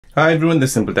Hi everyone,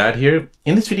 this is Simple Dad here.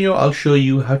 In this video, I'll show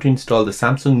you how to install the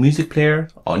Samsung Music Player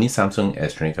on your Samsung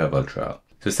S25 Ultra.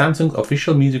 So Samsung's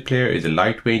official music player is a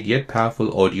lightweight yet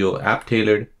powerful audio app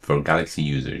tailored for Galaxy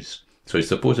users. So it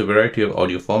supports a variety of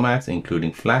audio formats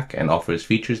including FLAC and offers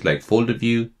features like folder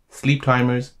view, sleep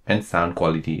timers, and sound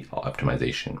quality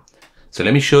optimization. So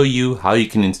let me show you how you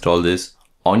can install this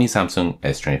on your Samsung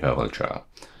S25 Ultra.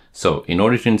 So in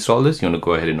order to install this, you want to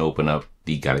go ahead and open up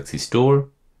the Galaxy Store.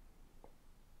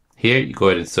 Here, you go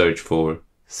ahead and search for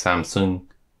Samsung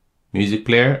Music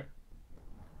Player.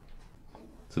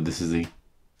 So this is the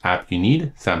app you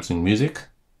need, Samsung Music.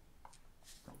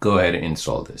 Go ahead and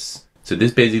install this. So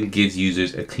this basically gives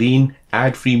users a clean,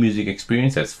 ad-free music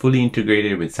experience that's fully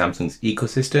integrated with Samsung's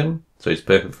ecosystem. So it's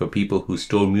perfect for people who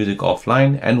store music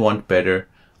offline and want better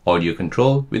audio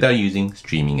control without using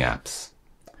streaming apps.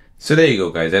 So there you go,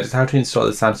 guys. That is how to install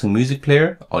the Samsung Music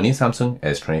Player on your Samsung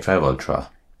S25 Ultra.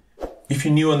 If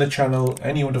you're new on the channel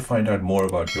and you want to find out more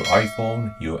about your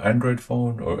iPhone, your Android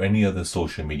phone, or any other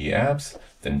social media apps,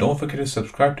 then don't forget to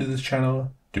subscribe to this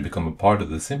channel to become a part of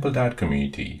the Simple Dad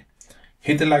community.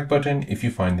 Hit the like button if you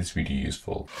find this video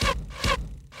useful.